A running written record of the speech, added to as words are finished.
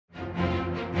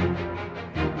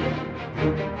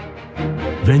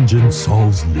Vengeance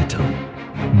solves little,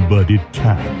 but it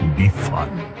can be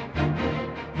fun.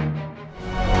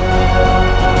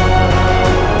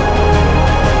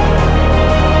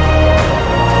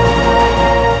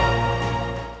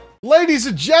 Ladies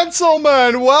and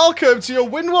gentlemen, welcome to your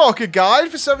Windwalker guide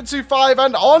for 725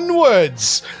 and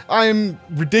onwards. I'm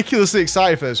ridiculously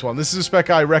excited for this one. This is a spec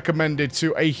I recommended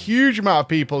to a huge amount of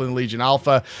people in Legion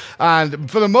Alpha, and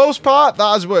for the most part,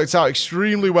 that has worked out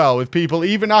extremely well with people,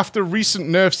 even after recent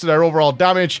nerfs to their overall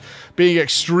damage, being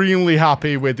extremely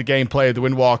happy with the gameplay of the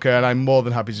Windwalker, and I'm more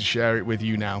than happy to share it with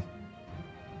you now.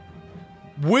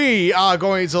 We are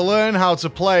going to learn how to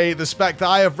play the spec that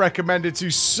I have recommended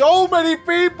to so many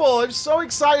people. I'm so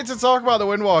excited to talk about the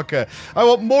Windwalker. I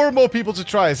want more and more people to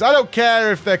try this. I don't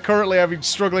care if they're currently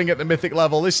struggling at the mythic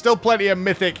level. There's still plenty of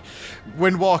mythic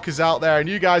Windwalkers out there, and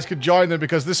you guys could join them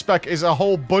because this spec is a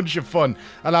whole bunch of fun,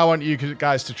 and I want you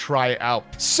guys to try it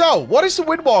out. So, what is the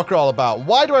Windwalker all about?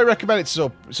 Why do I recommend it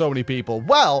to so many people?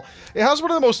 Well, it has one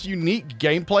of the most unique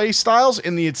gameplay styles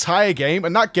in the entire game,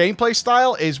 and that gameplay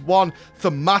style is one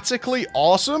thematically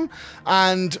awesome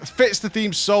and fits the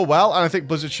theme so well, and I think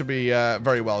Blizzard should be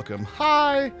very welcome.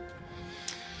 Hi!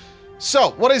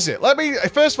 So, what is it?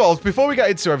 First of all, before we get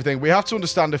into everything, we have to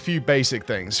understand a few basic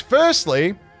things.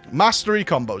 Firstly, Mastery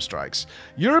combo strikes.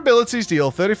 Your abilities deal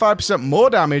 35% more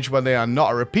damage when they are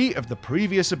not a repeat of the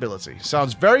previous ability.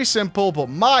 Sounds very simple, but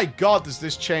my god, does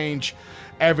this change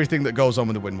everything that goes on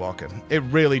with the Windwalker. It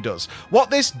really does. What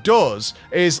this does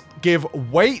is give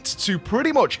weight to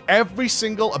pretty much every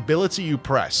single ability you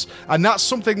press, and that's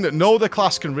something that no other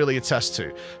class can really attest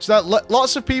to. So that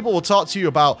lots of people will talk to you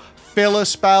about filler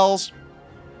spells,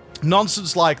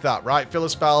 nonsense like that, right? Filler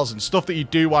spells and stuff that you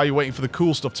do while you're waiting for the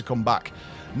cool stuff to come back.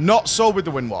 Not so with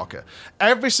the Windwalker.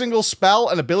 Every single spell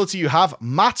and ability you have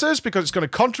matters because it's going to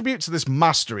contribute to this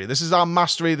mastery. This is our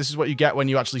mastery. This is what you get when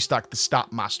you actually stack the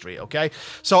stat mastery, okay?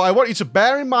 So I want you to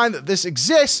bear in mind that this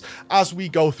exists as we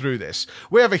go through this.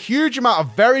 We have a huge amount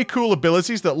of very cool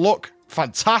abilities that look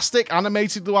fantastic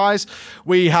animated-wise.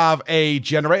 We have a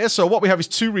generator. So what we have is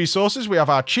two resources. We have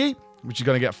our chi, which you're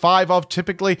going to get 5 of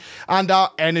typically, and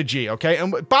our energy, okay?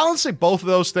 And balancing both of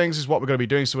those things is what we're going to be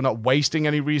doing, so we're not wasting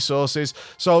any resources.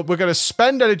 So we're going to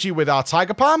spend energy with our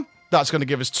Tiger Palm. That's going to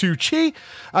give us 2 chi,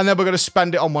 and then we're going to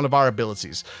spend it on one of our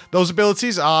abilities. Those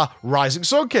abilities are Rising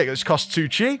Sun Kick, which costs 2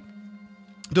 chi.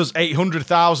 Does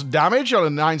 800,000 damage on a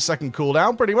 9-second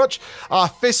cooldown, pretty much. Our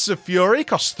Fists of Fury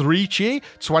costs 3 chi,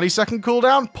 20-second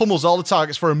cooldown, pummels all the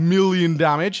targets for 1,000,000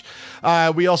 damage.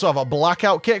 We also have a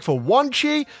Blackout Kick for 1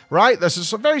 chi, right? This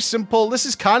is very simple. This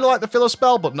is kind of like the filler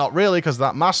spell, but not really, because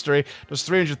that mastery does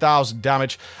 300,000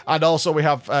 damage. And also we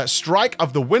have Strike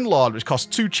of the Windlord, which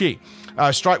costs 2 chi.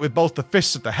 Strike with both the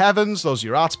Fists of the Heavens, those are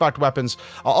your artifact weapons,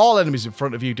 are all enemies in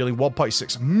front of you, dealing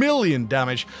 1.6 million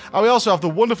damage. And we also have the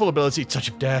wonderful ability, Touch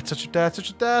of Death, Touch of Death, Touch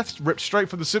of Death, ripped straight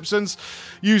from The Simpsons.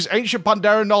 Use Ancient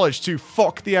Pandaren Knowledge to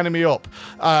fuck the enemy up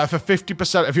for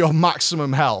 50% of your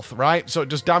maximum health, right? So it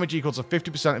does damage equal to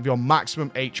 50% of your maximum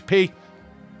HP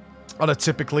on a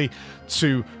typically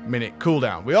 2-minute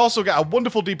cooldown. We also get a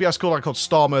wonderful DPS cooldown called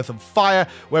Storm, Earth, and Fire,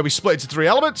 where we split into 3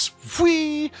 elements,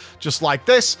 whee, just like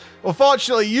this.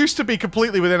 Unfortunately, it used to be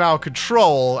completely within our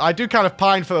control. I do kind of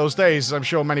pine for those days, as I'm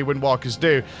sure many Windwalkers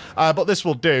do, but this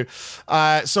will do.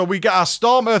 So we get our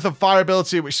Storm, Earth, and Fire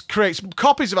ability, which creates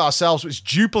copies of ourselves, which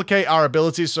duplicate our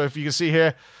abilities. So if you can see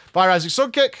here, Fire Rising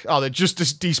Sun Kick, oh, they just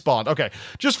despawned. Okay,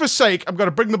 just for sake, I'm going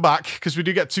to bring them back, because we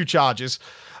do get 2 charges,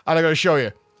 and I'm going to show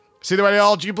you. See the way they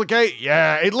all duplicate?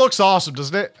 Yeah, it looks awesome,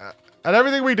 doesn't it? And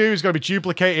everything we do is going to be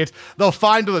duplicated. They'll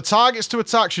find other targets to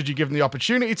attack should you give them the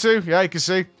opportunity to. Yeah, you can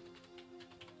see.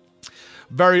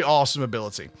 Very awesome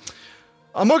ability.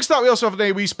 Amongst that, we also have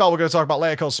an AoE spell we're going to talk about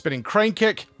later called Spinning Crane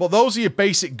Kick, but those are your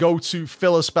basic go-to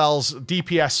filler spells,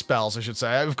 DPS spells, I should say.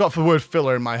 I've got the word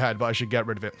filler in my head, but I should get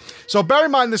rid of it. So bear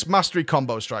in mind this Mastery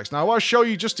combo strikes. Now, I want to show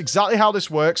you just exactly how this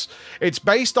works. It's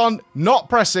based on not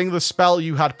pressing the spell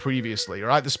you had previously,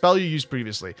 right? The spell you used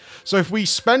previously. So if we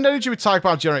spend energy with Tiger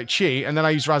Palm to generate chi, and then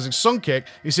I use Rising Sun Kick,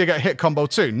 you see I get hit combo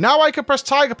 2. Now I can press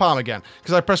Tiger Palm again,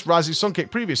 because I pressed Rising Sun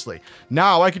Kick previously.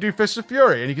 Now I can do Fist of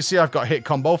Fury, and you can see I've got hit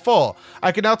combo 4.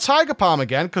 I can now Tiger Palm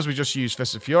again, because we just used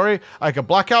Fist of Fury. I can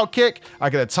Blackout Kick, I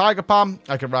can a Tiger Palm,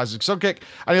 I can Rising Sun Kick,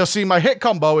 and you'll see my hit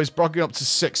combo is broken up to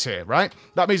 6 here, right?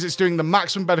 That means it's doing the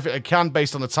maximum benefit it can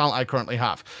based on the talent I currently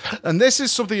have. And this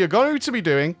is something you're going to be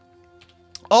doing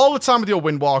all the time with your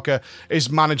Windwalker,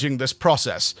 is managing this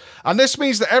process. And this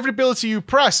means that every ability you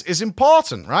press is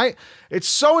important, right? It's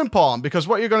so important because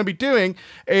what you're going to be doing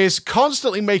is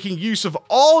constantly making use of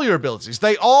all your abilities.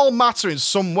 They all matter in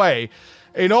some way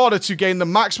in order to gain the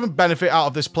maximum benefit out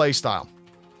of this playstyle.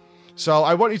 So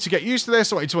I want you to get used to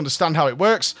this. I want you to understand how it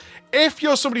works. If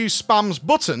you're somebody who spams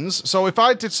buttons, so if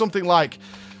I did something like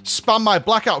spam my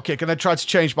blackout kick and then try to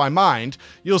change my mind,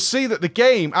 you'll see that the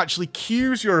game actually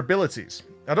cues your abilities.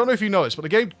 I don't know if you know this, but the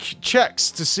game checks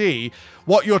to see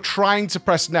what you're trying to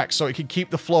press next so it can keep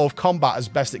the flow of combat as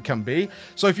best it can be.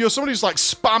 So if you're somebody who's like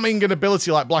spamming an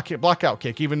ability like blackout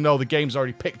kick, even though the game's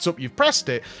already picked up you've pressed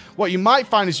it, what you might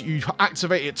find is you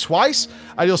activate it twice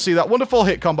and you'll see that wonderful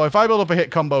hit combo. If I build up a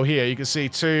hit combo here, you can see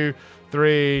 2,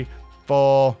 3,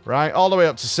 4, right? All the way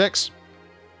up to 6.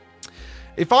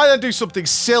 If I then do something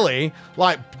silly,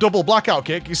 like double blackout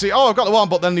kick, you see, oh, I've got the one,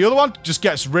 but then the other one just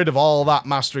gets rid of all that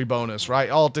mastery bonus, right?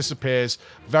 All disappears.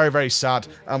 Very, very sad.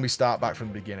 And we start back from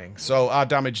the beginning. So our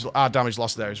damage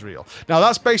loss there is real. Now,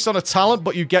 that's based on a talent,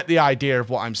 but you get the idea of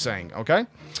what I'm saying, okay?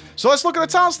 So let's look at the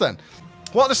talents then.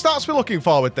 What are the stats we're looking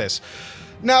for with this?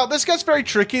 Now, this gets very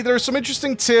tricky. There are some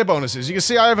interesting tier bonuses. You can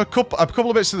see I have a couple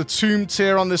of bits of the Tomb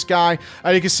tier on this guy,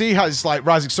 and you can see how it's like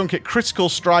Rising Sun Kick critical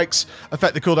strikes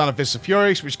affect the cooldown of Fists of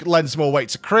Fury, which lends more weight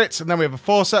to crits. And then we have a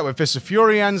 4-set where Fists of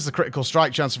Fury ends. The critical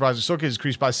strike chance of Rising Sun Kick is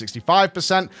increased by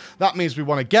 65%. That means we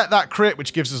want to get that crit,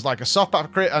 which gives us like a soft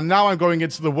back crit. And now I'm going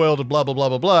into the world of blah, blah, blah,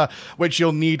 blah, blah, which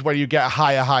you'll need when you get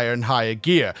higher, and higher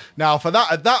gear. Now, for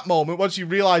that, at that moment, once you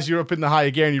realize you're up in the higher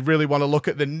gear and you really want to look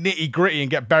at the nitty gritty and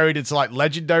get buried into like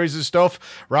legendaries and stuff,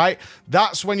 right?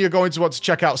 That's when you're going to want to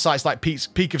check out sites like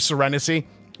Peak of Serenity.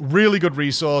 Really good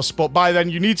resource, but by then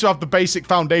you need to have the basic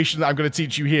foundation that I'm going to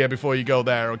teach you here before you go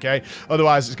there, okay?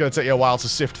 Otherwise, it's going to take you a while to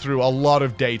sift through a lot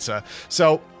of data.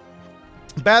 So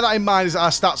bear that in mind as our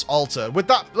stats alter. With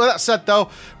that said, though,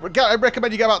 I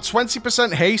recommend you get about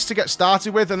 20% haste to get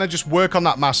started with, and then just work on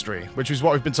that mastery, which is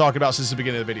what we've been talking about since the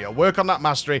beginning of the video. Work on that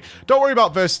mastery. Don't worry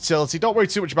about versatility. Don't worry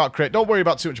too much about crit. Don't worry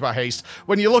about too much about haste.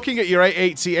 When you're looking at your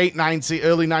 880, 890,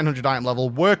 early 900 item level,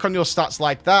 work on your stats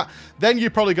like that. Then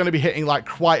you're probably going to be hitting like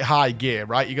quite high gear,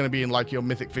 right? You're going to be in like your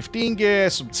Mythic 15 gear,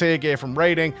 some tier gear from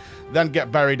raiding, then get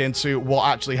buried into what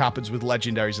actually happens with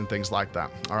legendaries and things like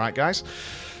that. All right, guys?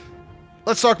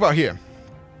 Let's talk about here.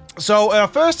 So our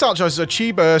first talent choices are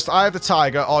Chi Burst, Eye of the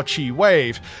Tiger, or Chi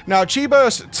Wave. Now, Chi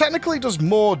Burst technically does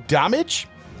more damage,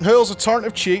 hurls a torrent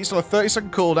of chi, it's on a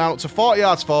 30-second cooldown up to 40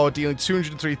 yards forward, dealing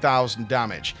 203,000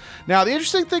 damage. Now, the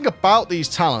interesting thing about these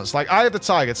talents, like Eye of the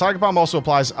Tiger, Tiger Palm also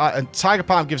applies, and Tiger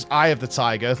Palm gives Eye of the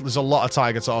Tiger. There's a lot of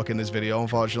Tiger talk in this video,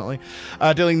 unfortunately.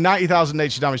 Dealing 90,000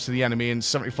 nature damage to the enemy and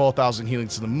 74,000 healing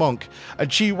to the monk.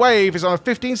 And Chi Wave is on a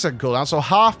 15-second cooldown, so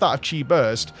half that of Chi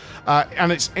Burst,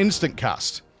 and it's instant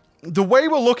cast. The way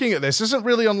we're looking at this isn't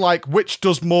really unlike which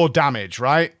does more damage,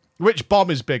 right? Which bomb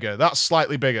is bigger? That's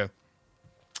slightly bigger.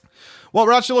 What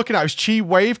we're actually looking at is Chi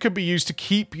Wave can be used to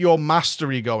keep your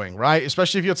mastery going, right?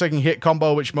 Especially if you're taking hit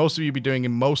combo, which most of you be doing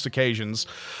in most occasions.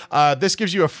 This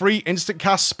gives you a free instant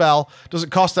cast spell.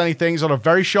 Doesn't cost anything. It's on a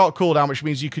very short cooldown, which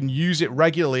means you can use it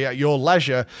regularly at your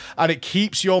leisure, and it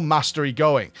keeps your mastery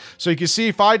going. So you can see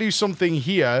if I do something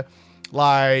here,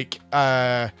 like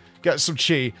get some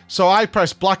chi. So I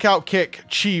press blackout kick,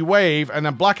 chi wave, and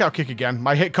then blackout kick again.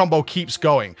 My hit combo keeps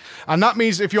going. And that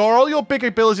means if all your big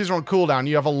abilities are on cooldown,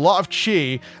 you have a lot of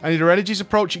chi, and your energy's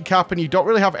approaching cap, and you don't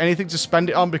really have anything to spend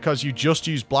it on because you just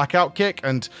use blackout kick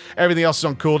and everything else is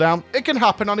on cooldown. It can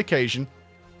happen on occasion.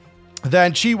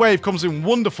 Then Chi Wave comes in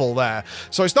wonderful there.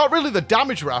 So it's not really the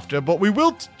damage we're after, but we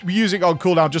will be using it on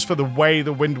cooldown just for the way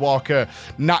the Windwalker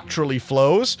naturally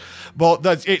flows. But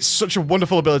it's such a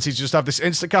wonderful ability to just have this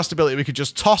instant cast ability we could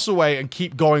just toss away and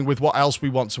keep going with what else we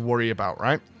want to worry about,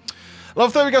 right?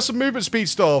 Level 3, we got some movement speed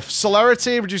stuff.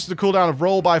 Celerity reduces the cooldown of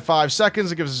roll by 5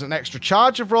 seconds. It gives us an extra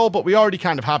charge of roll, but we already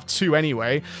kind of have 2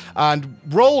 anyway. And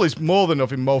roll is more than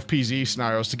enough in most PvE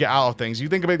scenarios to get out of things. You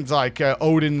think of things like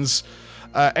Odin's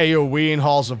AoE in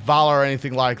Halls of Valor or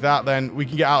anything like that, then we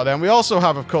can get out of there. And we also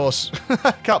have, of course,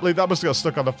 I can't believe that must have got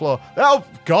stuck on the floor. Oh,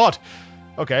 God.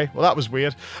 Okay, well, that was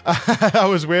weird. That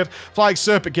was weird. Flying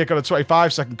Serpent Kick on a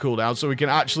 25-second cooldown, so we can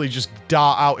actually just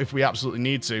dart out if we absolutely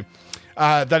need to.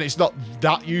 Then it's not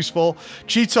that useful.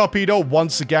 Chi Torpedo,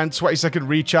 once again, 20-second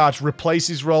recharge,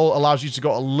 replaces roll, allows you to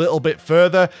go a little bit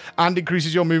further, and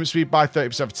increases your movement speed by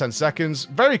 30% for 10 seconds.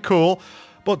 Very cool.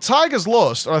 But Tiger's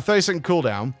Lust, on a 30-second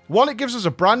cooldown, one, it gives us a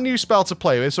brand new spell to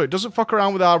play with, so it doesn't fuck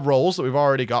around with our rolls that we've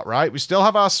already got, right? We still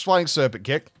have our Flying Serpent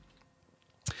Kick.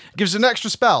 It gives us an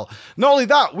extra spell. Not only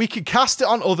that, we can cast it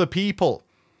on other people.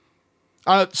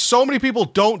 And so many people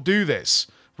don't do this,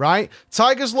 right?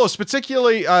 Tiger's Lust,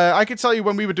 particularly, I can tell you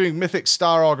when we were doing Mythic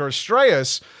Star Augur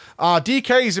Astraeus,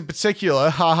 DKs in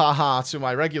particular, ha ha ha, to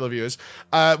my regular viewers,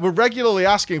 were regularly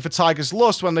asking for Tiger's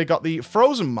Lust when they got the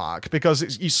Frozen mark, because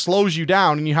it slows you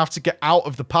down and you have to get out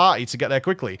of the party to get there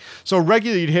quickly. So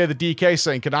regularly you'd hear the DK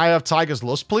saying, can I have Tiger's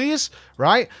Lust, please?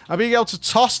 Right? And being able to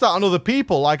toss that on other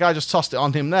people, like I just tossed it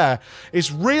on him there,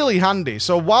 is really handy.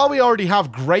 So while we already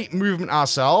have great movement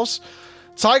ourselves,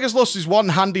 Tiger's Lust is one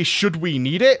handy should we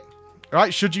need it.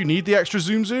 Right, should you need the extra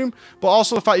zoom, but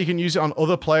also the fact you can use it on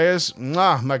other players,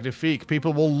 magnifique.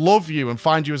 People will love you and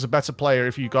find you as a better player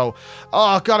if you go,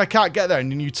 oh god, I can't get there,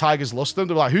 and then you Tiger's Lust them.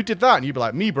 They're like, who did that? And you'd be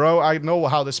like, me, bro, I know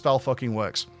how this spell fucking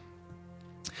works.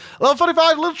 Level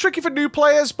 45, a little tricky for new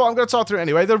players, but I'm going to talk through it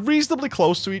anyway. They're reasonably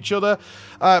close to each other.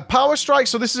 Power Strike,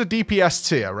 so this is a DPS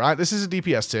tier, right? This is a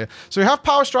DPS tier. So we have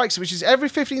Power Strikes, which is every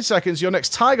 15 seconds, your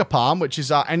next Tiger Palm, which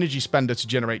is our energy spender to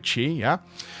generate chi, yeah?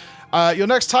 Your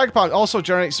next Tiger Palm also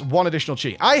generates 1 additional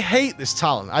chi. I hate this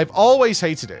talent. I've always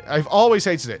hated it. I've always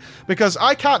hated it. Because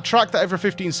I can't track that every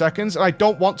 15 seconds, and I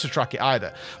don't want to track it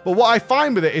either. But what I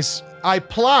find with it is, I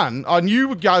plan, and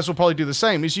you guys will probably do the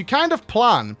same, is you kind of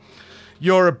plan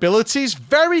your abilities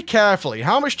very carefully.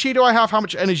 How much chi do I have? How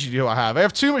much energy do I have? I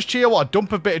have too much chi, I want to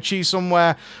dump a bit of chi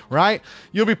somewhere, right?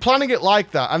 You'll be planning it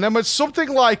like that. And then when something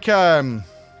like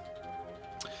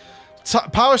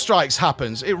Power Strikes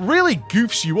happens, it really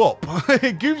goofs you up.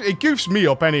 it goofs me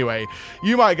up anyway.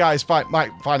 You might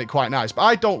find it quite nice, but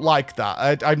I don't like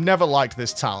that. I've never liked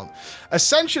this talent.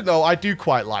 Ascension, though, I do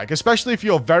quite like, especially if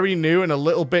you're very new and a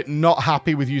little bit not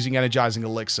happy with using Energizing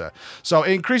Elixir. So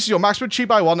it increases your maximum chi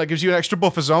by 1. That gives you an extra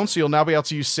buffer zone, so you'll now be able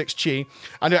to use 6 chi.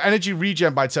 And your energy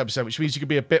regen by 10%, which means you can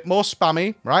be a bit more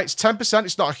spammy, right? It's 10%.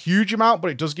 It's not a huge amount,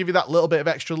 but it does give you that little bit of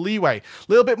extra leeway. A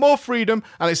little bit more freedom,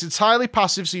 and it's entirely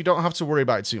passive, so you don't have to worry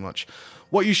about it too much.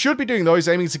 What you should be doing, though, is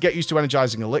aiming to get used to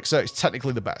Energizing Elixir. It's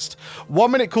technically the best.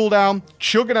 1 minute cooldown,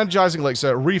 chug an Energizing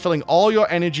Elixir, refilling all your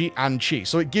energy and chi.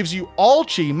 So it gives you all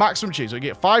chi, maximum chi. So you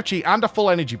get 5 chi and a full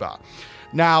energy bar.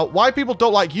 Now, why people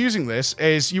don't like using this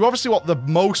is you obviously want the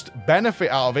most benefit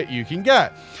out of it you can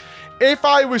get. If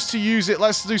I was to use it,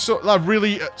 let's do a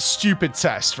really stupid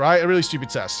test, right? A really stupid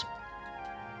test.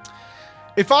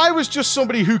 If I was just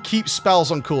somebody who keeps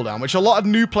spells on cooldown, which a lot of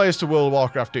new players to World of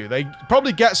Warcraft do, they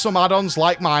probably get some add-ons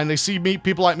like mine, they see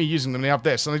people like me using them, they have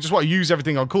this, and they just want to use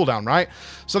everything on cooldown, right?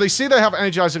 So they see they have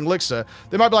Energizing Elixir,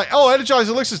 they might be like, oh,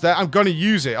 Energizing Elixir's there, I'm going to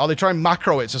use it, or they try and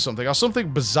macro it to something, or something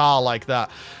bizarre like that.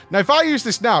 Now, if I use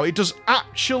this now, it does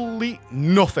actually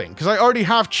nothing, because I already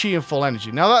have chi and full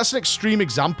energy. Now, that's an extreme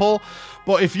example,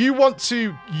 but if you want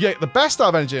to get the best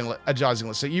out of Energizing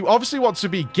Elixir, you obviously want to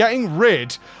be getting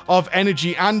rid of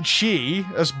energy and chi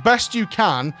as best you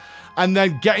can, and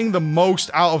then getting the most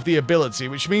out of the ability,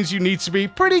 which means you need to be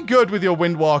pretty good with your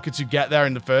Windwalker to get there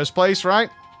in the first place,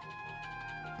 right?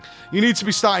 You need to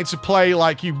be starting to play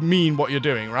like you mean what you're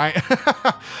doing, right?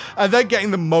 And then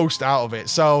getting the most out of it.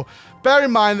 So bear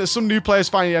in mind that some new players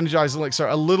find the Energizing Elixir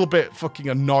a little bit fucking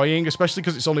annoying, especially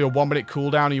because it's only a 1 minute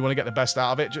cooldown and you want to get the best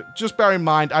out of it. Just bear in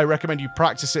mind, I recommend you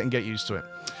practice it and get used to it.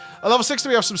 At level 60,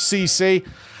 we have some CC.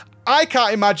 I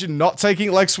can't imagine not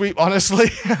taking Leg Sweep, honestly.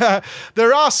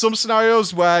 There are some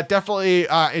scenarios where definitely,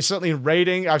 it's certainly in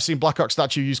raiding, I've seen Black Ox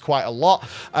Statue used quite a lot.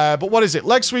 But what is it?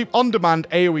 Leg Sweep, on demand,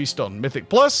 AoE stun, Mythic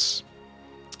Plus,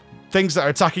 things that are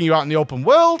attacking you out in the open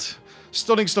world,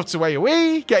 stunning stuff to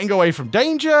AoE, getting away from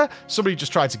danger, somebody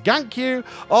just tried to gank you,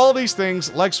 all these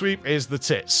things, Leg Sweep is the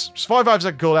tits. Just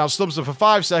 45-second cooldown, stubs them for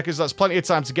 5 seconds, that's plenty of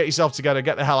time to get yourself together,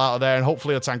 get the hell out of there, and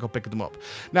hopefully a tank will pick them up.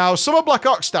 Now, summon Black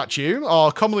Ox Statue,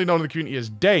 or commonly known in the community as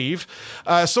Dave,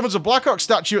 summons a Black Ox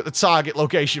Statue at the target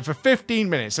location for 15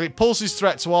 minutes, and it pulses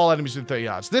threat to all enemies within 30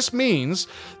 yards. This means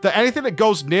that anything that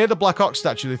goes near the Black Ox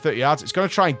Statue within 30 yards, it's going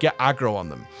to try and get aggro on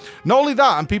them. Not only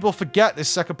that, and people forget this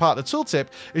second part of the tooltip,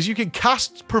 is you can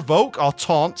cast Provoke or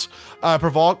Taunt.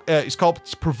 It's called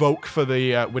Provoke for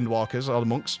the Windwalkers or the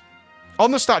monks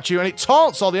on the statue, and it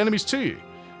taunts all the enemies to you.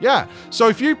 Yeah, so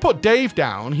if you put Dave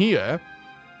down here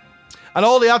and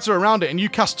all the ads are around it and you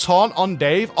cast Taunt on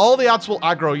Dave, all the ads will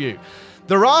aggro you.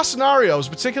 There are scenarios,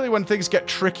 particularly when things get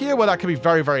trickier, where that can be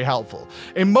very, very helpful.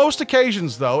 In most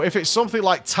occasions, though, if it's something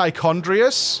like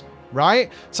Tichondrius,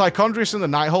 right? Tichondrius and the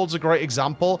Nighthold's a great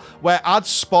example, where ads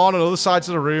spawn on other sides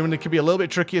of the room, and it can be a little bit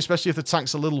tricky, especially if the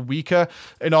tank's a little weaker,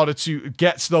 in order to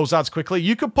get to those ads quickly.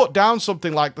 You could put down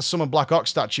something like the Summon Black Ox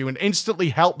Statue and instantly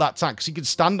help that tank, because you can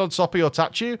stand on top of your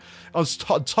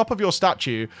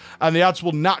statue, and the ads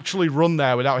will naturally run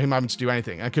there without him having to do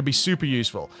anything, and it could be super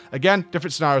useful. Again,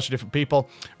 different scenarios for different people.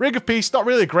 Ring of Peace, not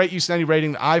really a great use in any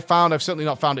raiding that I've found. I've certainly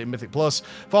not found it in Mythic Plus.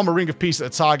 Form a Ring of Peace at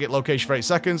a target location for 8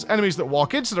 seconds. Enemies that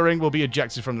walk into the ring will be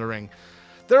ejected from the ring.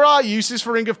 There are uses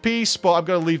for Ring of Peace, but I'm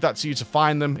going to leave that to you to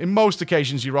find them. In most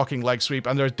occasions, you're rocking leg sweep,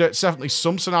 and there are definitely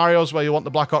some scenarios where you want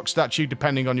the Black Ox statue,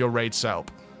 depending on your raid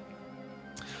setup.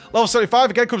 Level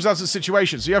 75, again, comes down to the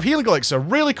situation. So you have Healing Elixir,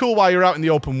 really cool while you're out in the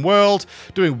open world,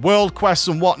 doing world quests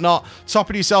and whatnot,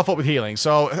 topping yourself up with healing.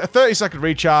 So a 30-second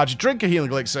recharge, drink a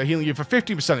Healing Elixir, healing you for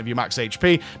 50% of your max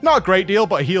HP. Not a great deal,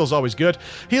 but a heal's always good.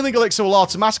 Healing Elixir will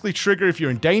automatically trigger if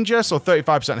you're in danger, so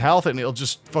 35% health, and it'll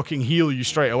just fucking heal you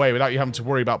straight away without you having to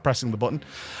worry about pressing the button.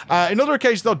 In other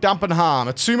occasions, though, Dampen Harm.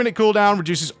 A 2-minute cooldown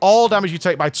reduces all damage you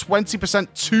take by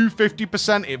 20% to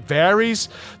 50%. It varies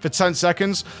for 10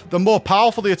 seconds. The more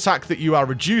powerful the attack that you are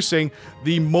reducing,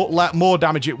 the more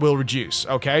damage it will reduce,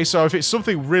 okay? So if it's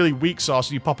something really weak sauce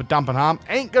and you pop a Dampen Harm,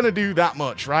 ain't gonna do that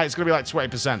much, right? It's gonna be like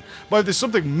 20%. But if there's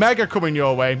something mega coming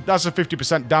your way, that's a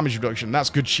 50% damage reduction.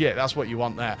 That's good shit. That's what you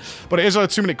want there. But it is on a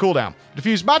 2-minute cooldown.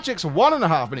 Diffuse Magic's a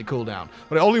 1.5-minute cooldown,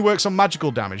 but it only works on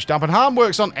magical damage. Dampen Harm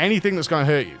works on anything that's gonna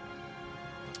hurt you.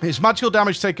 It's magical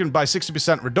damage taken by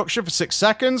 60% reduction for 6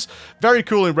 seconds. Very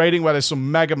cool in raiding where there's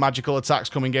some mega magical attacks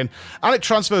coming in. And it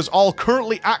transfers all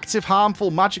currently active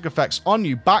harmful magic effects on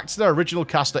you back to their original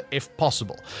caster if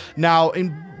possible. Now,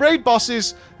 in raid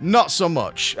bosses, not so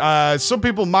much. Some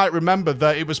people might remember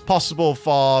that it was possible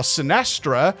for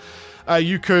Sinestra.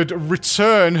 You could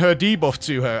return her debuff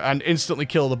to her and instantly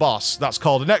kill the boss. That's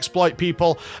called an exploit,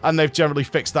 people, and they've generally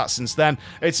fixed that since then.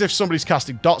 It's if somebody's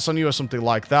casting dots on you or something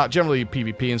like that, generally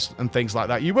PvP and things like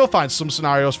that. You will find some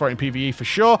scenarios for it in PvE for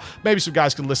sure. Maybe some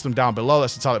guys can list them down below.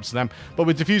 That's entirely up to them. But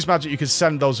with Diffuse Magic, you can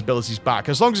send those abilities back.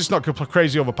 As long as it's not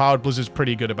crazy overpowered, Blizzard's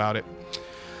pretty good about it.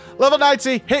 Level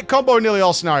 90, hit combo in nearly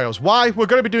all scenarios. Why? We're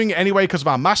going to be doing it anyway because of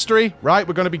our mastery, right?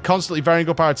 We're going to be constantly varying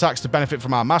up our attacks to benefit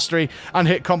from our mastery, and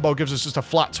hit combo gives us just a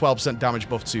flat 12% damage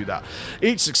buff to that.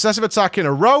 Each successive attack in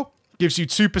a row gives you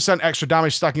 2% extra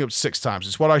damage, stacking up to 6 times.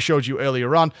 It's what I showed you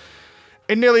earlier on.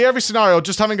 In nearly every scenario,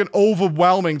 just having an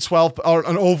overwhelming 12 or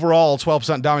an overall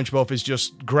 12% damage buff is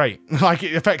just great. Like,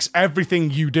 it affects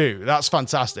everything you do. That's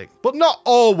fantastic. But not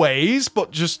always, but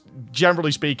just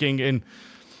generally speaking,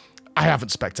 I haven't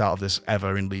spec'd out of this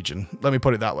ever in Legion. Let me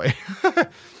put it that way.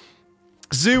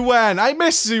 Zuwen. I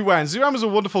miss Zuwen. Zuwen was a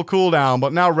wonderful cooldown,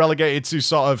 but now relegated to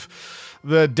sort of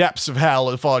the depths of hell,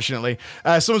 unfortunately.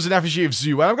 Someone's an effigy of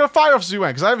Zuwen. I'm going to fire off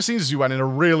Zuwen, because I haven't seen Zuwen in a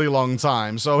really long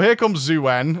time. So here comes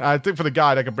Zuwen. I think for the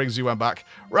guide, I can bring Zuwen back.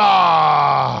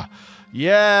 Rah!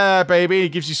 Yeah, baby. He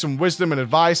gives you some wisdom and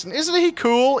advice. And isn't he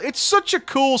cool? It's such a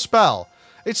cool spell.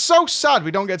 It's so sad we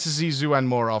don't get to see Zuwen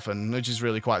more often, which is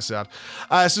really quite sad.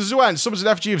 So Zuwen summons an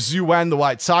effigy of Zuwen, the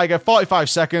White Tiger. 45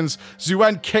 seconds.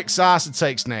 Zuwen kicks ass and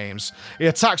takes names. He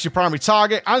attacks your primary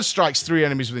target and strikes 3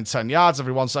 enemies within 10 yards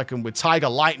every 1 second with Tiger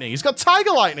Lightning. He's got Tiger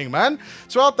Lightning, man.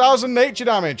 12,000 nature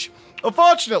damage.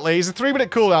 Unfortunately, he's a 3-minute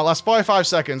cooldown, lasts 45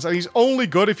 seconds, and he's only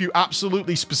good if you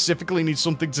absolutely specifically need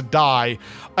something to die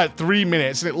at 3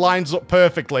 minutes, and it lines up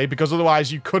perfectly, because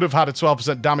otherwise you could have had a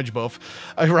 12% damage buff,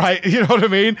 right? You know what I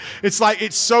mean? It's like,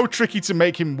 it's so tricky to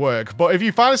make him work, but if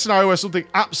you find a scenario where something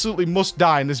absolutely must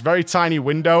die in this very tiny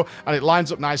window, and it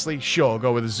lines up nicely, sure,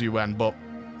 go with a Zuwen, but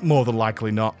more than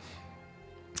likely not.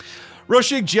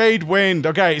 Rushing Jade Wind.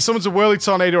 Okay, it summons a whirling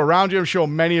tornado around you. I'm sure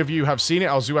many of you have seen it.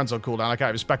 Oh, Zuwen's on cooldown. I can't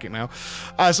even spec it now.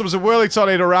 Summons a whirling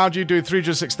tornado around you, doing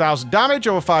 306,000 damage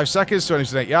over 5 seconds to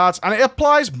enemies within 8 yards. And it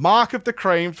applies Mark of the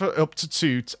Crane for up to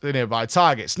 2 nearby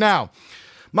targets. Now,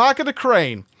 Mark of the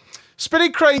Crane.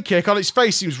 Spinning Crane Kick on its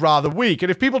face seems rather weak,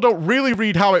 and if people don't really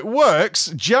read how it works,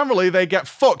 generally they get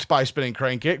fucked by Spinning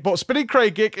Crane Kick, but Spinning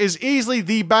Crane Kick is easily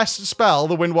the best spell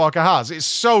the Windwalker has. It's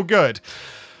so good.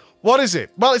 What is it?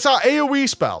 Well, it's our AoE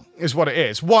spell, is what it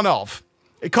is. One of.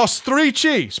 It costs 3 chi.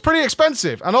 It's pretty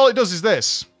expensive, and all it does is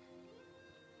this.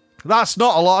 That's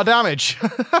not a lot of damage.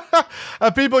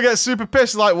 And people get super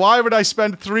pissed, like, why would I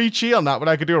spend 3 chi on that when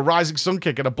I could do a Rising Sun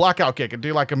Kick and a Blackout Kick and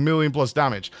do like 1,000,000+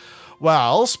 damage?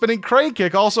 Well, Spinning Crane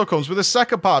Kick also comes with a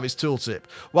second part of its tooltip.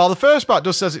 While the first part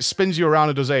just says it spins you around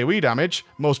and does AoE damage,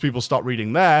 most people stop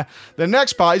reading there, the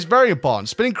next part is very important.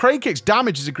 Spinning Crane Kick's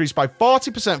damage is increased by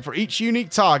 40% for each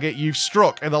unique target you've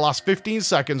struck in the last 15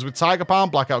 seconds with Tiger Palm,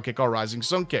 Blackout Kick, or Rising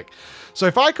Sun Kick. So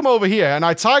if I come over here and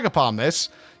I Tiger Palm this,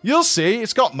 you'll see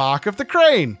it's got Mark of the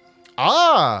Crane.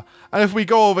 Ah, and if we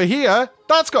go over here,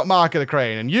 that's got Mark of the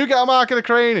Crane, and you get a Mark of the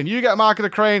Crane, and you get a Mark of the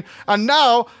Crane, and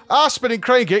now our Spinning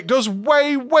Crane Kick does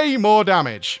way, way more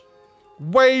damage.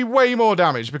 Way, way more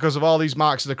damage because of all these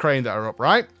Marks of the Crane that are up,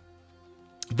 right?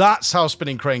 That's how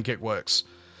Spinning Crane Kick works.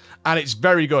 and it's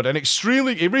very good. And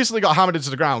it recently got hammered into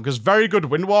the ground because very good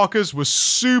Windwalkers were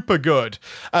super good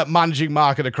at managing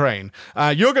Mark of the Crane.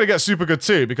 You're going to get super good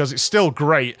too because it's still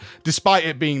great. Despite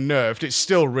it being nerfed, it's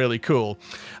still really cool.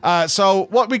 So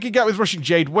what we can get with Rushing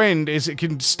Jade Wind is it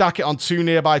can stack it on 2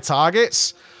 nearby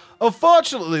targets.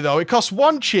 Unfortunately, though, it costs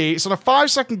 1 chi. It's on a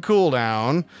 5-second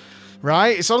cooldown.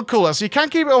 Right? It's on cooldown, so you can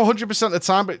keep it 100% of the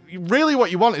time, but really what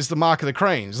you want is the Mark of the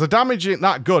Cranes. The damage isn't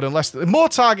that good unless... The more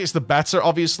targets, the better,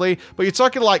 obviously, but you're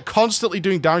talking like constantly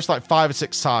doing damage to like 5 or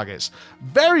 6 targets.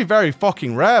 Very, very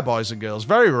fucking rare, boys and girls.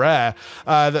 Very rare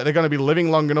that they're going to be living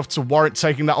long enough to warrant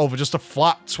taking that over just a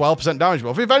flat 12% damage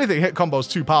buff. If anything, hit combo is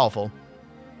too powerful.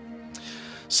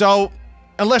 So...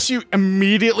 Unless you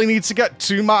immediately need to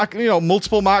get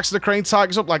multiple Marks of the Crane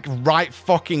targets up, like right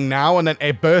fucking now, and then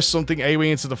burst something AoE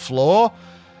into the floor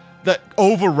that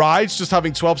overrides just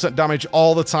having 12% damage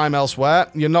all the time elsewhere,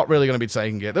 you're not really going to be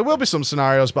taking it. There will be some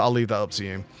scenarios, but I'll leave that up to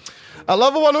you. At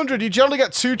level 100, you generally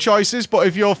get 2 choices, but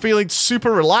if you're feeling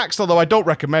super relaxed, although I don't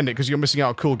recommend it because you're missing out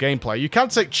on cool gameplay, you can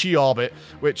take Chi Orbit,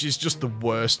 which is just the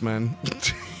worst, man.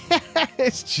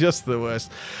 It's just the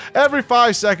worst. Every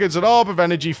 5 seconds, an orb of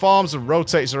energy forms and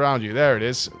rotates around you. There it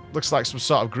is. Looks like some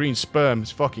sort of green sperm.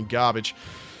 It's fucking garbage.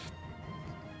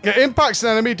 It impacts an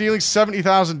enemy, dealing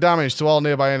 70,000 damage to all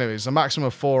nearby enemies. A maximum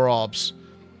of 4 orbs.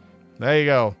 There you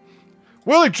go.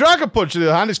 Whirling Dragon Punch, on the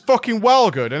other hand, is fucking well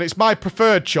good, and it's my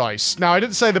preferred choice. Now, I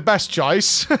didn't say the best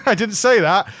choice. I didn't say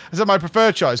that. I said my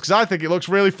preferred choice, because I think it looks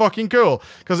really fucking cool.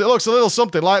 Because it looks a little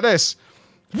something like this.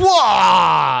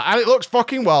 Wah! And it looks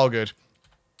fucking well good.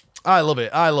 I love it.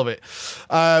 I love it.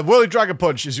 Whirling Dragon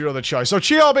Punch is your other choice. So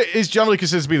Chi Orbit is generally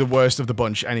considered to be the worst of the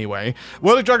bunch anyway.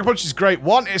 Whirling Dragon Punch is great.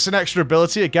 One, it's an extra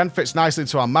ability. Again, fits nicely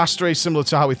into our mastery, similar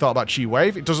to how we thought about Chi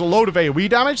Wave. It does a load of AoE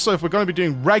damage, so if we're going to be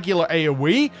doing regular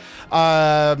AoE,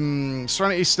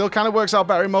 Serenity still kind of works out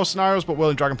better in most scenarios, but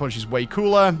Whirling Dragon Punch is way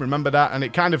cooler. Remember that, and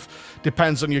it kind of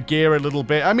depends on your gear a little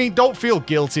bit. I mean, don't feel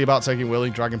guilty about taking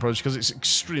Whirling Dragon Punch because it's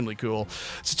extremely cool.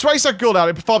 It's a 20-second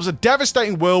cooldown. It performs a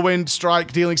devastating whirlwind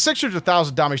strike, dealing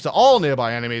 600,000 damage to all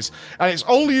nearby enemies, and it's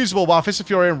only usable while Fist of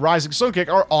Fury and Rising Sun Kick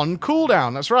are on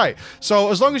cooldown. That's right. So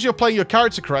as long as you're playing your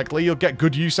character correctly, you'll get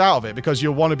good use out of it because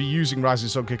you'll want to be using Rising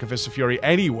Sun Kick and Fist of Fury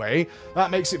anyway.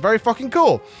 That makes it very fucking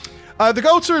cool. The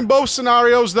go-to in both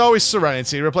scenarios, though, is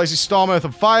Serenity. It replaces Storm, Earth,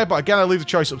 and Fire, but again, I leave the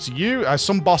choice up to you.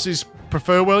 Some bosses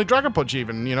prefer Whirling Dragon Punch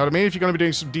even, you know what I mean? If you're going to be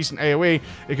doing some decent AoE,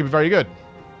 it can be very good.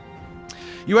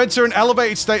 You enter an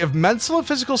elevated state of mental and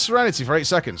physical serenity for 8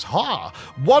 seconds. Ha!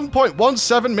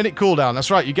 1.17 minute cooldown.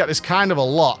 That's right, you get this kind of a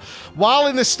lot. While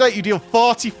in this state, you deal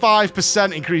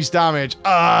 45% increased damage.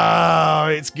 Oh,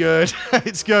 it's good.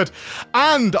 It's good.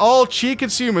 And all Chi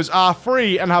consumers are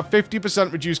free and have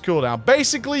 50% reduced cooldown.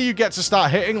 Basically, you get to start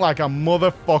hitting like a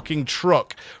motherfucking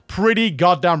truck pretty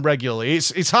goddamn regularly.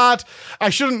 It's hard. I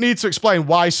shouldn't need to explain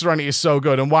why Serenity is so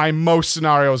good and why in most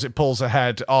scenarios it pulls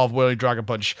ahead of Whirling Dragon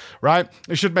Punch, right?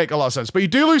 It should make a lot of sense. But you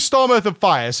do lose Storm, Earth, and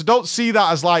Fire, so don't see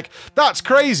that as like, that's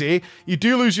crazy. You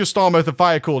do lose your Storm, Earth, and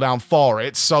Fire cooldown for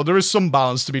it, so there is some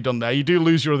balance to be done there. You do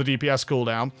lose your other DPS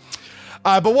cooldown.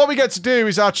 But what we get to do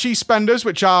is our Chi Spenders,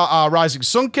 which are our Rising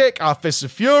Sun Kick, our Fists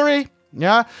of Fury,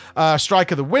 yeah,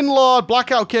 Strike of the Windlord,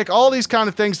 Blackout Kick, all these kind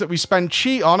of things that we spend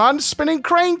Chi on, and Spinning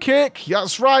Crane Kick.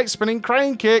 That's right, Spinning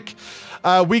Crane Kick.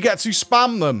 We get to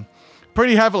spam them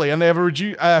pretty heavily, and they have a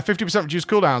 50% reduced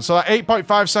cooldown. So that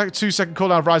 8.52 second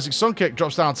cooldown of Rising Sun Kick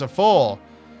drops down to 4.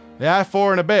 Yeah,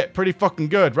 4 and a bit. Pretty fucking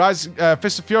good.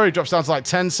 Fist of Fury drops down to like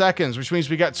 10 seconds, which means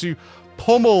we get to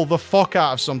pummel the fuck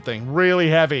out of something really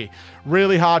heavy,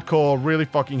 really hardcore, really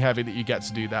fucking heavy that you get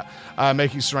to do that,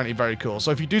 making Serenity very cool.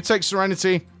 So if you do take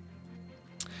Serenity,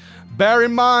 bear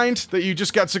in mind that you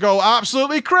just get to go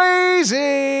absolutely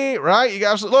crazy, right? You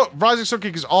get absolutely, look, Rising Sun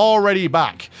Kick is already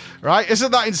back, right?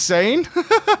 Isn't that insane?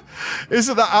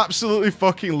 Isn't that absolutely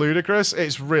fucking ludicrous?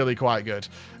 It's really quite good.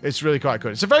 It's really quite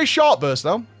good. It's a very short burst,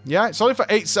 though. Yeah, it's only for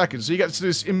 8 seconds, so you get to do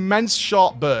this immense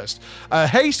short burst.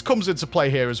 Haste comes into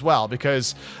play here as well,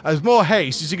 because there's more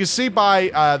haste. As you can see by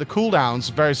the cooldowns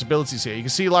of various abilities here, you can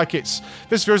see like it's,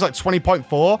 this sphere is like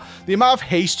 20.4. The amount of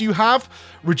haste you have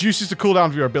reduces the cooldown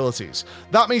of your abilities.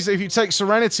 That means that if you take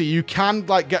Serenity, you can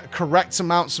like get correct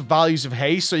amounts of values of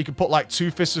haste, so you can put like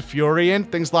 2 Fists of Fury in,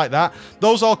 things like that.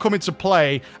 Those all come into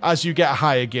play as you get a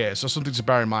higher gear, so something to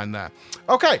bear in mind there.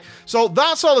 Okay, so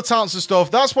that's all the talents and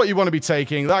stuff. That's what you want to be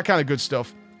taking, that kind of good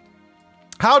stuff.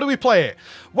 How do we play it?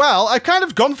 Well, I've kind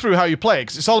of gone through how you play it,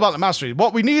 because it's all about the mastery.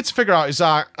 What we need to figure out is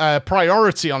our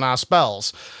priority on our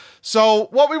spells. So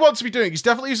what we want to be doing is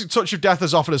definitely using Touch of Death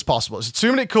as often as possible. It's a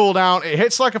 2-minute cooldown. It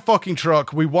hits like a fucking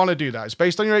truck. We want to do that. It's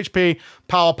based on your HP,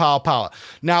 power, power, power.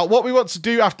 Now, what we want to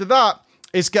do after that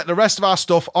is get the rest of our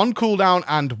stuff on cooldown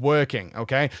and working,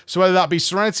 okay? So whether that be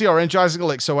Serenity or Energizing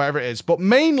Elixir, whatever it is, but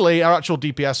mainly our actual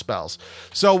DPS spells.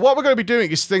 So what we're going to be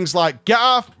doing is things like get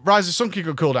our Rising Sun Kick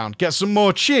on cooldown, get some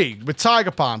more Chi with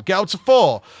Tiger Palm, get up to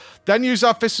 4, then use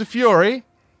our Fist of Fury,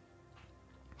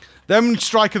 then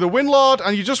Strike of the Windlord,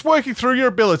 and you're just working through your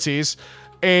abilities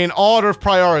in order of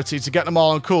priority to get them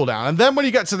all on cooldown. And then when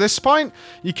you get to this point,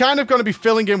 you're kind of going to be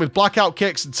filling in with Blackout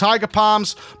Kicks and Tiger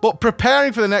Palms, but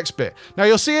preparing for the next bit. Now,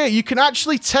 you'll see here, you can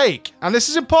actually take, and this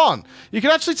is important, you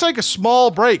can actually take a small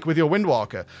break with your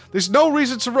Windwalker. There's no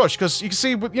reason to rush, because you can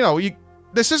see, you know,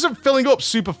 this isn't filling up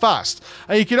super fast.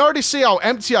 And you can already see how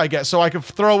empty I get, so I can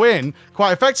throw in,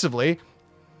 quite effectively,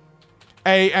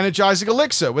 a Energizing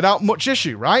Elixir without much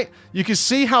issue, right? You can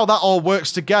see how that all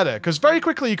works together, because very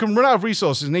quickly you can run out of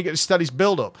resources and you get a steady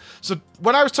build up. So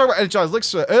when I was talking about Energized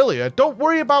Elixir earlier, don't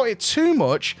worry about it too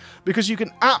much, because you can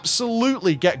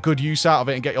absolutely get good use out of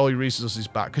it and get all your resources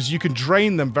back, because you can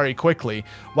drain them very quickly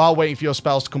while waiting for your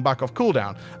spells to come back off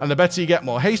cooldown. And the better you get,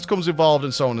 more haste comes involved,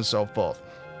 and so on and so forth.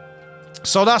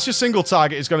 So that's your single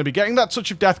target, is going to be getting that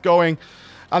Touch of Death going,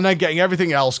 and then getting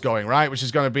everything else going, right? Which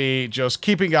is going to be just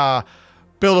keeping our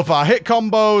build up our hit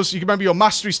combos. You can remember your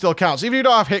mastery still counts. Even if you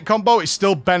don't have hit combo, it's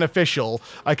still beneficial.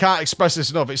 I can't express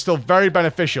this enough. It's still very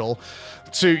beneficial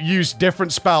to use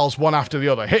different spells one after the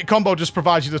other. Hit combo just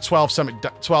provides you the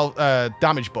 12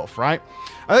 damage buff, right?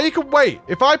 And then you can wait.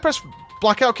 If I press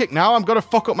Blackout Kick now, I'm going to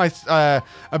fuck up my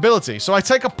ability. So I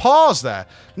take a pause there.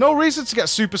 No reason to get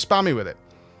super spammy with it.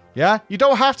 Yeah, you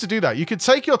don't have to do that. You can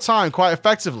take your time quite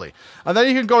effectively. And then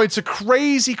you can go into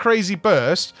crazy, crazy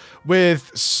burst with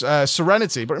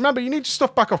Serenity. But remember, you need your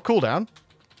stuff back off cooldown.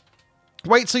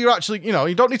 Wait till you're actually, you know,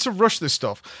 you don't need to rush this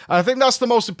stuff. And I think that's the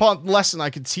most important lesson I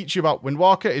can teach you about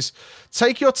Windwalker, is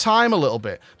take your time a little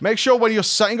bit. Make sure when you're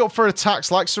setting up for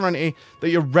attacks like Serenity that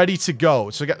you're ready to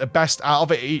go to get the best out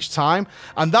of it each time.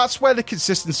 And that's where the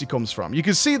consistency comes from. You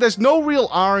can see there's no real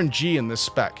RNG in this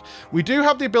spec. We do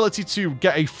have the ability to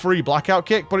get a free Blackout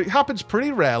Kick, but it happens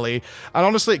pretty rarely. And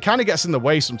honestly, it kind of gets in the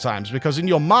way sometimes, because in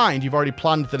your mind, you've already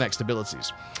planned the next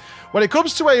abilities. When it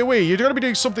comes to AoE, you're going to be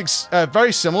doing something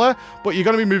very similar, but you're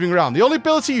going to be moving around. The only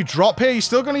ability you drop here, you're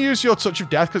still going to use your Touch of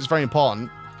Death, because it's very important.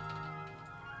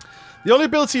 The only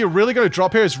ability you're really going to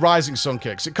drop here is Rising Sun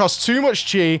Kicks. It costs too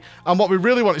much Chi, and what we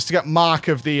really want is to get Mark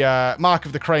of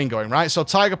the Crane going, right? So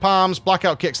Tiger Palms,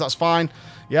 Blackout Kicks, that's fine.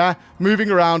 Yeah, moving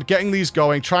around, getting these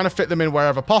going, trying to fit them in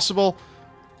wherever possible,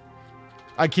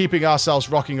 and keeping ourselves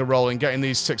rocking and rolling, getting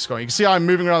these ticks going. You can see I'm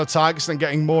moving around the targets and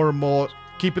getting more and more,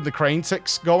 keeping the crane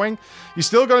ticks going. You're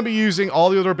still going to be using all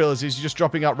the other abilities. You're just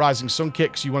dropping out Rising Sun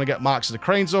Kicks. You want to get marks of the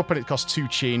cranes up, and it costs 2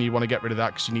 Chi, and you want to get rid of that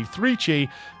because you need 3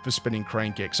 Chi for spinning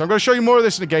crane kicks. So I'm going to show you more of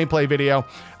this in a gameplay video,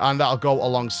 and that'll go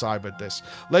alongside with this.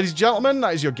 Ladies and gentlemen,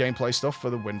 that is your gameplay stuff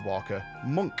for the Windwalker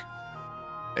Monk.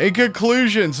 In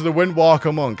conclusion to the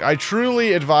Windwalker Monk, I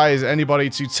truly advise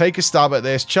anybody to take a stab at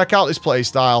this, check out this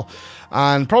playstyle,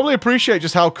 and probably appreciate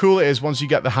just how cool it is once you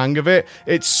get the hang of it.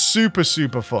 It's super,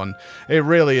 super fun. It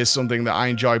really is something that I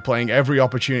enjoy playing every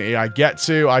opportunity I get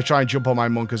to. I try and jump on my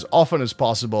monk as often as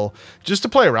possible just to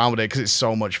play around with it, because it's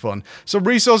so much fun. Some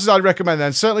resources I'd recommend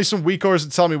then, certainly some weak auras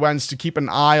and tell me whens to keep an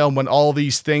eye on when all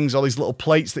these things, all these little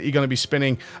plates that you're going to be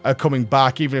spinning are coming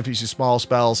back, even if it's your small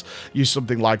spells, use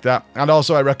something like that. And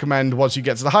also I recommend, once you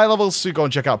get to the high levels, to go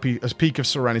and check out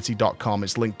peakofserenity.com.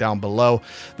 It's linked down below.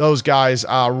 Those guys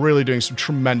are really doing some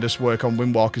tremendous work on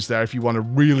Windwalkers there if you want to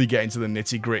really get into the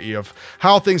nitty-gritty of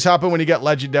how things happen when you get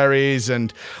legendaries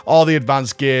and all the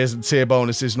advanced gears and tier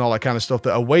bonuses and all that kind of stuff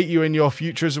that await you in your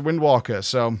future as a Windwalker.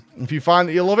 So if you find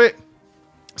that you love it,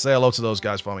 say hello to those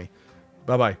guys for me.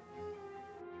 Bye-bye.